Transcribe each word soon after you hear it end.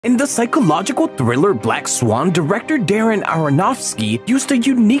In the psychological thriller Black Swan, director Darren Aronofsky used a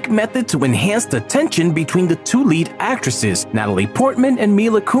unique method to enhance the tension between the two lead actresses, Natalie Portman and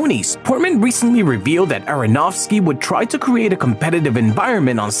Mila Kunis. Portman recently revealed that Aronofsky would try to create a competitive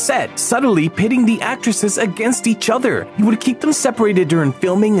environment on set, subtly pitting the actresses against each other. He would keep them separated during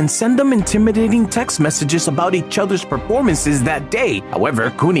filming and send them intimidating text messages about each other's performances that day.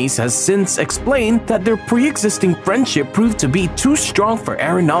 However, Kunis has since explained that their pre-existing friendship proved to be too strong for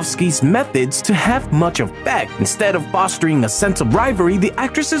Aronofsky's methods to have much effect. Instead of fostering a sense of rivalry, the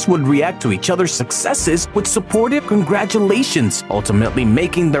actresses would react to each other's successes with supportive congratulations, ultimately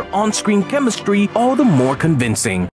making their on-screen chemistry all the more convincing.